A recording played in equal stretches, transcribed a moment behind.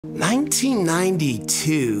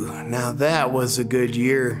1992. Now that was a good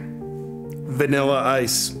year. Vanilla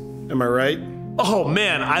Ice. Am I right? Oh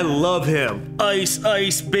man, I love him. Ice,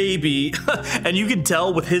 Ice, baby. And you can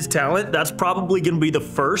tell with his talent, that's probably gonna be the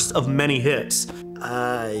first of many hits.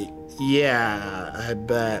 Yeah, I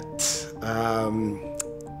bet.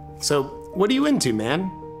 So what are you into, man?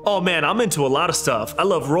 Oh man, I'm into a lot of stuff. I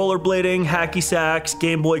love rollerblading, hacky sacks,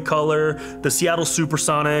 Game Boy Color, the Seattle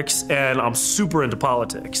Supersonics, and I'm super into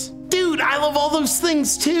politics. Dude, I love all those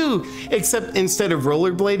things too. Except instead of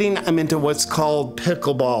rollerblading, I'm into what's called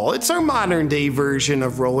pickleball. It's our modern day version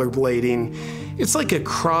of rollerblading. It's like a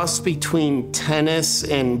cross between tennis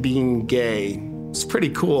and being gay. It's pretty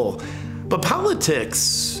cool. But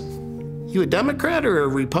politics, you a Democrat or a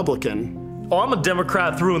Republican? Oh, I'm a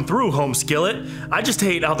Democrat through and through, home skillet. I just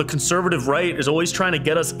hate how the conservative right is always trying to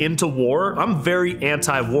get us into war. I'm very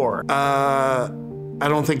anti-war. I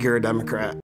don't think you're a Democrat.